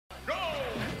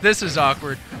This is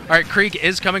awkward. All right, Kreeg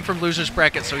is coming from loser's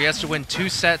bracket, so he has to win 2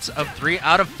 sets of 3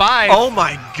 out of 5. Oh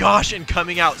my gosh, and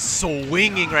coming out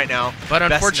swinging right now. But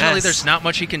unfortunately, BestNess. there's not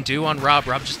much he can do on Rob.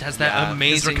 Rob just has that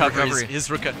amazing recovery.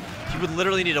 He would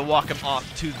literally need to walk him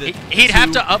off to the He'd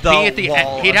have to up B at the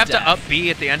end. He'd have death. to up B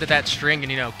at the end of that string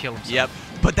and, you know, kill himself. Yep.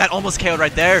 But that almost KO'd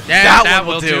right there. Yeah, that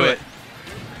one will do it.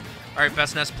 All right,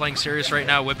 BestNess playing serious right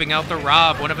now, whipping out the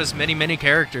Rob, one of his many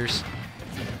characters.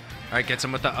 All right, gets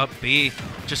him with the up B.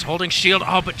 Just holding shield.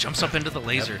 Oh, but jumps up into the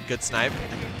laser. Yep, good snipe.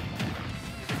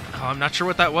 Oh, I'm not sure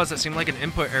what that was. That seemed like an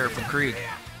input error from Kreeg.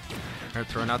 All right,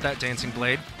 throwing out that dancing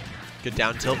blade. Good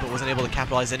down tilt, but wasn't able to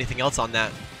capitalize anything else on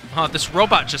that. Oh, this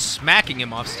robot just smacking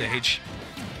him off stage.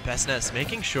 BestNess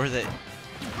making sure that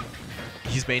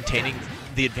he's maintaining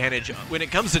the advantage when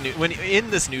it comes to when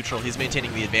in this neutral. He's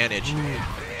maintaining the advantage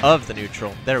of the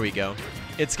neutral. There we go.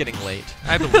 It's getting late.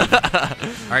 I believe it.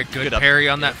 All right, good parry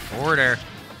on that forward air.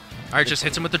 All right, just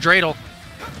hits him with the dreidel.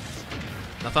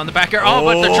 Nothing on the back air. Oh,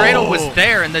 but the dreidel was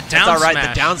there, and the down all right. smash.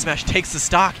 The down smash takes the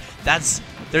stock.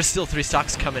 There's still 3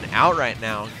 stocks coming out right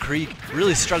now. Kreeg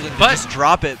really struggling to just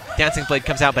drop it. Dancing blade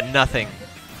comes out, but nothing.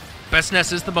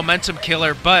 BestNess is the momentum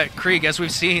killer, but Kreeg, as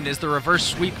we've seen, is the reverse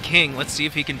sweep king. Let's see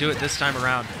if he can do it this time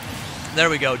around. There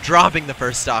we go, dropping the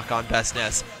first stock on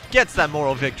BestNess. Gets that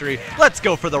moral victory. Let's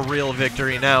go for the real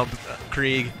victory now,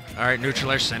 Kreeg. All right,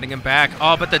 neutral air sending him back.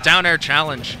 Oh, but the down air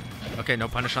challenge. Okay, no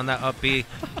punish on that up B.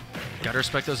 Gotta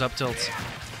respect those up tilts.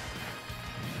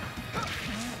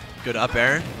 Good up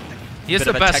air. He is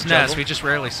the BestNess. We just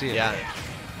rarely see it. Yeah.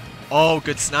 Oh,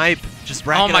 good snipe. Just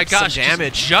racking up some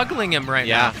damage. Just juggling him right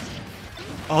now.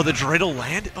 Oh, the dreidel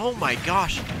landed. Oh my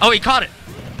gosh. Oh, he caught it.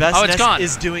 BestNess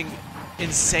is doing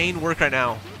insane work right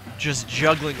now. Just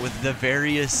juggling with the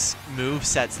various move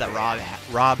sets that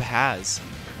Rob has.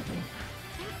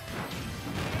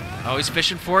 Oh, he's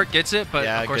fishing for it, gets it, but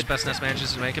yeah, of course BestNess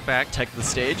manages to make it back. Tech the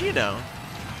stage, you know.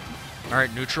 All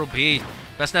right, neutral B.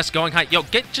 BestNess going high. Yo,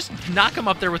 just knock him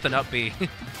up there with an up B.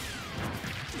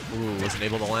 Ooh, wasn't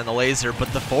able to land the laser,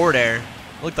 but the forward air.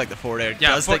 Looked like the forward air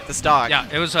does take the stock. Yeah,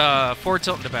 it was forward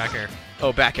tilt into back air.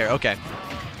 Oh, back air, okay.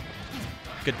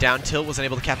 Good down tilt, wasn't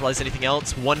able to capitalize anything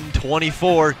else.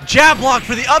 124. Jab block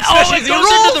for the up smash. Oh, it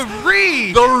goes into the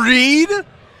read. The read?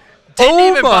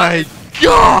 Oh my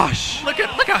gosh. Look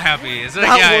how happy he is.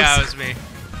 Yeah, it was me.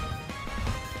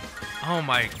 Oh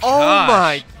my gosh. Oh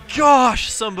my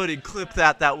gosh. Somebody clip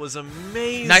that. That was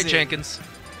amazing. Knight Jenkins.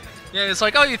 Yeah, it's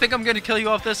like, oh, you think I'm going to kill you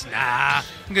off this? Nah, I'm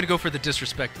going to go for the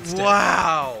disrespect instead.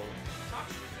 Wow.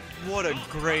 What a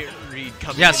great read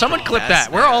coming in. Yeah, someone clip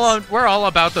that. We're all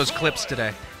about those clips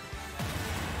today.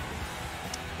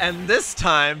 And this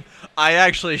time, I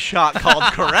actually shot called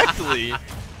correctly.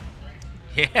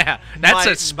 Yeah,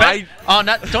 that's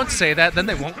don't say that, then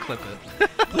they won't clip it.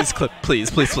 Please clip, please.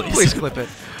 Please clip it.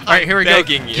 All right, here we go.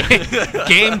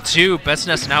 Game 2,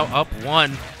 BestNess now up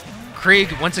 1.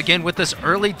 Kreeg once again with this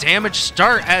early damage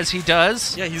start as he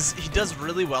does. Yeah, he does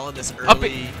really well in this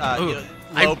early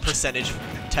low percentage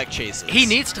tech chases. He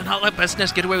needs to not let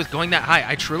BestNess get away with going that high.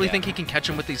 I truly think he can catch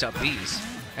him with these up Bs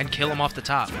and kill him off the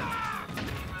top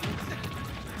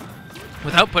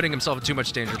without putting himself in too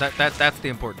much danger. That's the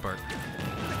important part.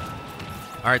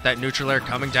 All right, that neutral air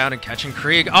coming down and catching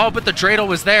Kreeg. Oh, but the dreidel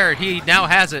was there. He now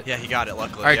has it. Yeah, he got it,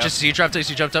 luckily. All right, just Z dropped he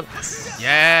jumped up.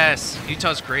 Yes,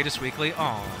 Utah's greatest weekly.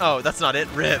 Oh, that's not it.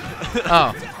 RIP.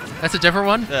 Oh, that's a different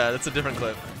one? Yeah, that's a different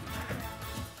clip.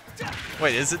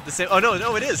 Wait, is it the same? Oh,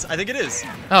 no, it is. I think it is.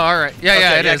 Oh, all right.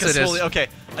 Yeah, it is. Okay.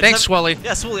 Thanks, Swoley.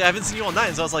 Yeah, Swoley, I haven't seen you all night,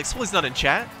 and so I was like, Swoley's not in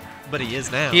chat, but he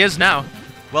is now. He is now.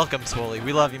 Welcome, Swoley.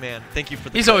 We love you, man. Thank you for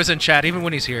the He's always in chat, even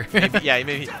when he's here.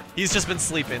 maybe he's just been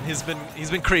sleeping. He's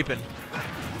been creeping. All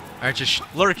right, just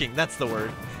lurking. That's the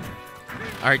word.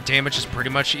 All right, damage is pretty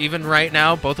much even right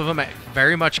now. Both of them at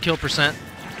very much kill percent.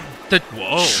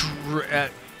 Whoa.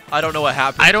 I don't know what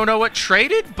happened. I don't know what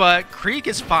traded, but Kreeg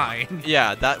is fine.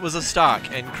 Yeah, that was a stock,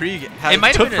 and Kreeg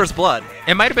took first blood.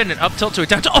 It might have been an up tilt to a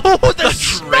down tilt. Oh, the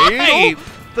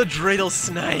dreidel! The dreidel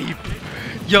snipe.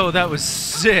 Yo, that was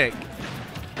sick.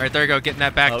 All right, there you go, getting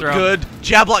that back throw. Good.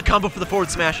 Jab block combo for the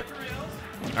forward smash.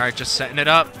 All right, just setting it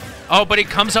up. Oh, but he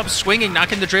comes up swinging,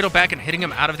 knocking the dreidel back and hitting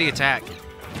him out of the attack. All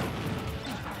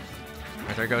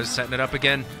right, there goes, setting it up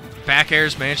again. Back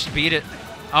airs, managed to beat it.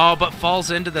 Oh, but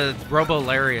falls into the Robo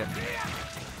Lariat.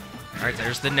 All right,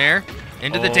 there's the Nair.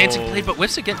 Into the Dancing Blade, but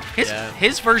whiffs again.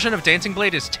 His version of Dancing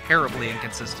Blade is terribly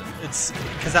inconsistent. It's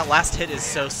because that last hit is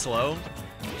so slow.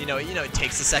 You know, it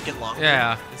takes a second longer.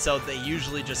 Yeah. And so they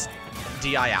usually just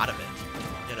DI out of it.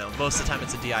 You know, most of the time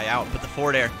it's a DI out, but the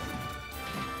forward air.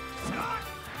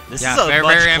 This is a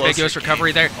very ambiguous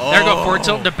recovery there. There go forward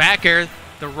tilt into back air.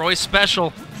 The Roy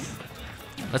special.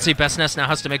 Let's see, BestNess now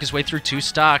has to make his way through 2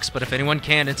 stocks, but if anyone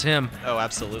can, it's him. Oh,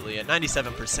 absolutely, at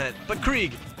 97%. But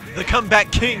Kreeg, the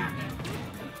comeback king.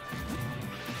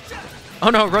 Oh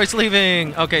no, Roy's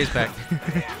leaving. Okay, he's back.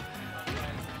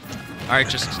 All right,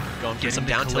 just going for some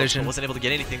down tilt, but wasn't able to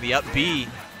get anything. The up B.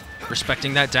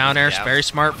 Respecting that down air, Yeah. very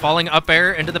smart. Falling up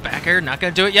air into the back air, not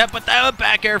going to do it yet, but that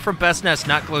back air from BestNess,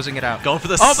 not closing it out. Going for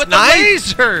the but the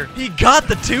laser! He got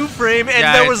the 2-frame, and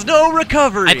Yeah, there was no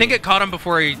recovery. I think it caught him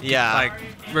before he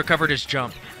recovered his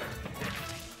jump.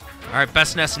 All right,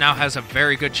 BestNess now has a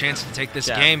very good chance to take this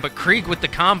game, but Kreeg with the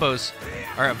combos.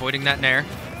 All right, avoiding that nair.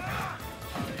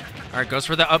 All right, goes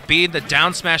for the up B, the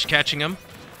down smash catching him.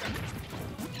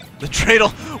 The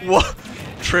dreidel, whoa,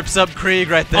 trips up Kreeg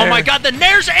right there. Oh my god, the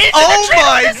nair's into the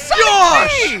my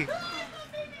gosh!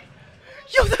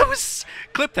 Yo, that was...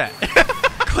 Clip that.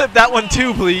 Clip that one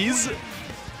too, please.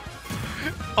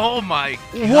 Oh my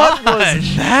god. What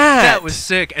was that? That was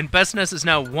sick. And BestNess is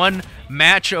now 1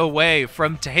 match away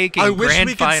from taking I wish grand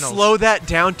we could finals. slow that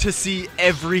down to see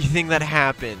everything that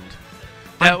happened.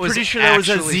 That I'm was pretty sure there was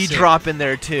a actually Z sick. drop in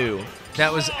there too.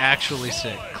 That was actually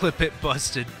sick. Clip it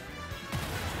busted.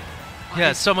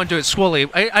 Yeah, someone do it. Swolly,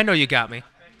 I know you got me.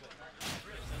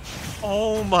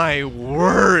 Oh my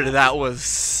word, that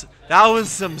was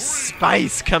some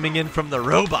spice coming in from the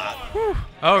robot. Whew.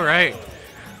 All right.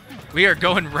 We are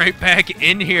going right back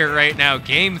in here right now.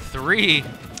 Game 3.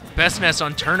 BestNess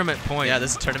on tournament point. Yeah,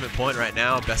 this is tournament point right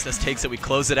now. BestNess takes it. We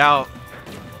close it out.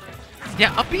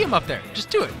 Yeah, I'll beat him up there. Just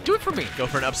do it. Do it for me. Go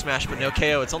for an up smash, but no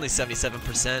KO. It's only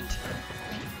 77%.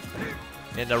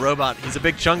 And a robot, he's a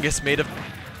big chungus made of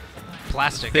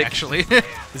plastic, thick. Actually.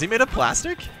 Is he made of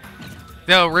plastic?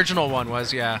 The original one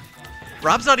was, yeah.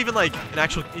 Rob's not even like an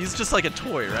actual, he's just like a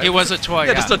toy, right? It was a toy,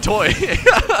 yeah. Just a toy.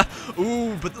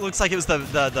 Ooh, but it looks like it was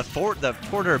the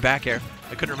forward or back air.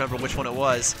 I couldn't remember which one it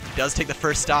was. He does take the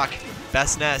first stock.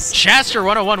 BestNess. Chaster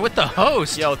 101 with the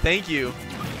host. Yo, thank you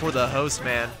for the host,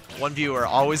 man. One viewer,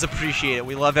 always appreciate it.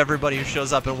 We love everybody who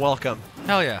shows up and welcome.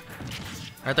 Hell yeah.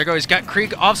 All right, there goes. He's got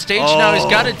Kreeg off stage now. He's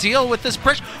got to deal with this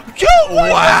pressure. Yo,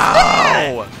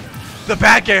 wow! The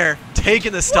back air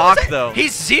taking the stock, though. He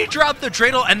Z-dropped the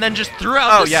dreidel and then just threw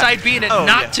out the side B and it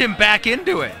knocked him back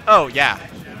into it. Oh, yeah.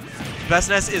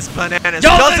 BestNess is bananas. Yo,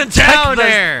 doesn't the down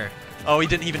air! Oh, he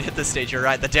didn't even hit the stage. You're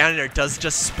right. The down air does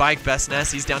just spike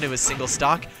BestNess. He's down to his single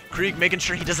stock. Kreeg making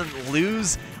sure he doesn't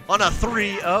lose on a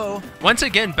 3-0. Once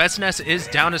again, BestNess is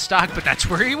down to stock, but that's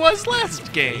where he was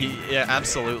last game. Yeah,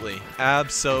 absolutely.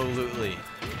 Absolutely.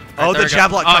 Right, oh, the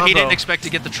jab lock combo. Oh, he didn't expect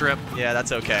to get the trip. Yeah,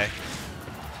 that's okay.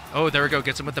 Oh, there we go.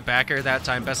 Gets him with the back air that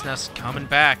time. BestNess coming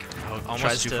back. Oh,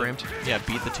 almost 2-framed. Yeah,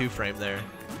 beat the 2-frame there.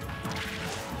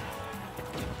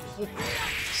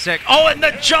 Sick. Oh, and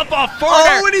the jump off forward.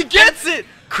 Oh, and he gets it.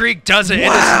 Kreeg does it.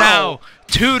 Wow.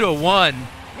 It is now 2-1.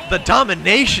 The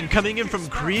domination coming in from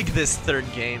Kreeg this third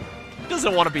game. He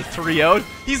doesn't want to be 3-0'd.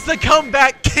 He's the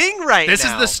comeback king right now. This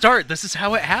is the start. This is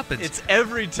how it happens. It's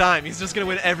every time. He's just going to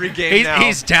win every game now.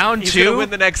 He's down 2. He's going to win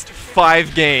the next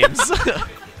 5 games.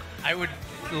 I would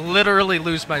literally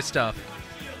lose my stuff.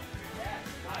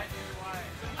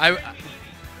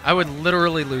 I would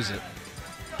literally lose it.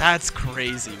 That's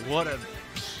crazy. What a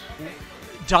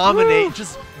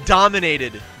just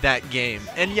dominated that game.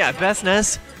 And yeah,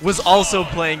 BestNess was also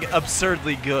playing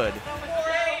absurdly good.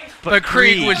 But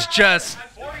Kreeg was just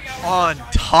on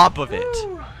top of it.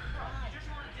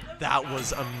 That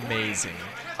was amazing.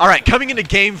 All right, coming into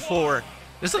game 4.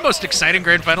 This is the most exciting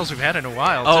grand finals we've had in a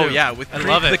while, Oh, too. yeah, with I Kreeg,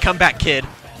 love it. the comeback kid.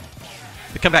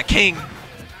 The comeback king.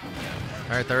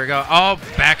 All right, there we go. Oh,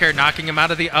 back air knocking him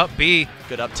out of the up B.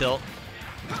 Good up tilt.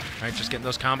 All right, just getting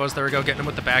those combos. There we go, getting him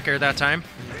with the back air that time.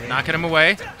 Knocking him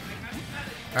away.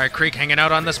 All right, Kreeg hanging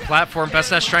out on this platform.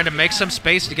 BestNess trying to make some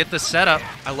space to get this set up.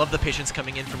 I love the patience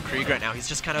coming in from Kreeg right now. He's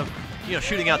just kind of,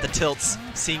 shooting out the tilts,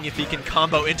 seeing if he can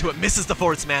combo into it. Misses the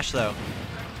forward smash, though.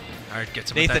 All right,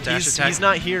 gets him Nathan, with that dash attack. he's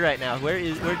not here right now. Where did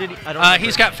he? I don't remember.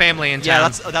 He's got family in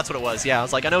town. Yeah, that's what it was. Yeah, I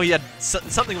was like, I know he had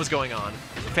something was going on.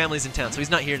 Family's in town, so he's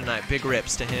not here tonight. Big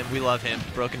rips to him. We love him.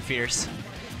 Broken Fierce.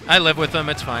 I live with him.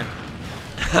 It's fine.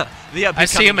 I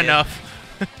see him enough.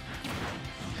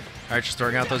 All right, just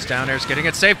throwing out those down airs, getting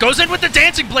it safe. Goes in with the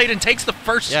dancing blade and takes the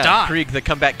first stop. Kreeg, the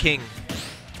comeback king.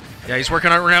 Yeah, he's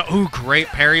working on it right now. Ooh, great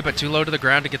parry, but too low to the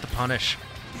ground to get the punish.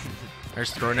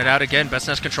 There's throwing it out again.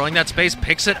 BestNess controlling that space,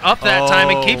 picks it up that time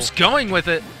and keeps going with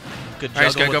it. Good juggle.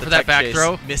 He's gonna go for that back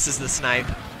throw. Misses the snipe.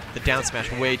 The down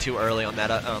smash way too early on that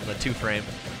on the 2-frame.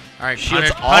 All right,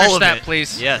 Shields punish that,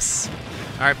 please. Yes.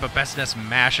 All right, but BestNess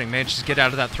mashing. Manages to get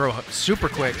out of that throw super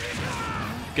quick.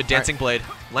 Good dancing blade.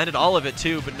 Landed all of it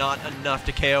too, but not enough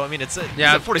to KO. I mean, it's a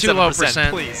 47%. too low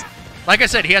percent. Please. Like I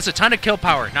said, he has a ton of kill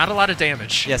power, not a lot of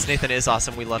damage. Yes, Nathan is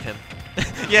awesome. We love him.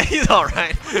 Yeah, he's all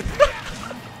right.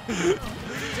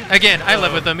 Again, I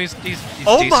live with him. He's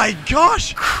oh decent. my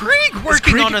gosh! Kreeg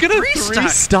working Kreeg on a gonna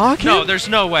 3-stock. No, him? there's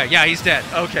no way. Yeah, he's dead.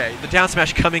 Okay, the down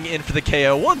smash coming in for the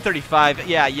KO. 135.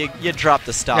 Yeah, you dropped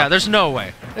the stock. Yeah, there's no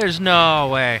way. There's no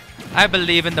way. I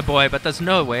believe in the boy, but there's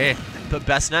no way. But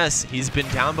BestNess, he's been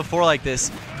down before like this.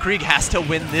 Kreeg has to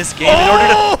win this game in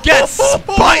order to get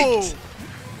spiked.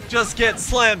 Just get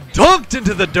slam dunked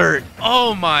into the dirt.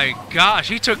 Oh my gosh,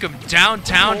 he took him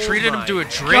downtown, treated him to a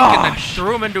drink, and then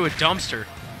threw him into a dumpster.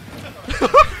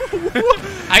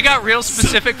 I got real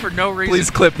specific for no reason. Please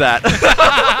clip that.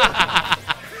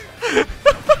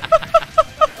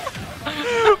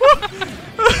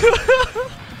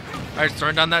 Alright,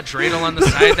 throwing down that dreidel on the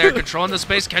side there, controlling the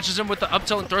space, catches him with the up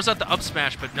tilt and throws out the up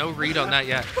smash, but no read on that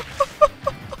yet.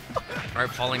 Alright,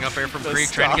 falling up air from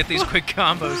Kreeg, trying to get these quick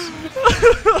combos.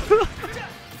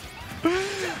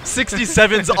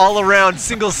 67s all around,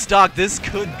 single stock. This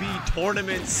could be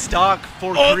tournament stock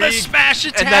for Kreeg. Oh, the smash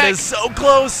attack! And that is so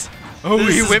close. Oh,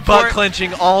 this he is went butt for it.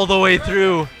 clenching all the way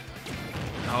through.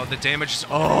 Oh, the damage is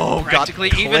Oh, practically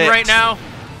got even right now.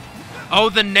 Oh,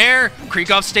 the Nair.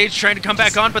 Kreeg off stage trying to come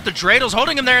back on, but the Dreidel's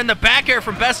holding him there in the back air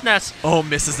from BestNess. Oh,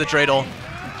 misses the dreidel.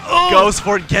 Oh. Goes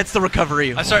for it, gets the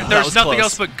recovery. Sorry, That there's was nothing close.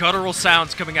 else but guttural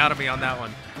sounds coming out of me on that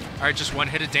one. All right, just one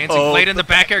hit of dancing blade in the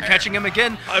back air, catching him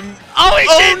again. Oh, he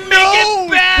didn't make it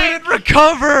back! He couldn't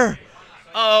recover!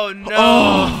 Oh,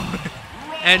 no.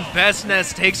 And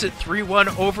BestNess takes it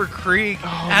 3-1 over Kreeg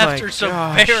after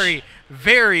some very,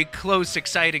 very close,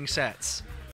 exciting sets.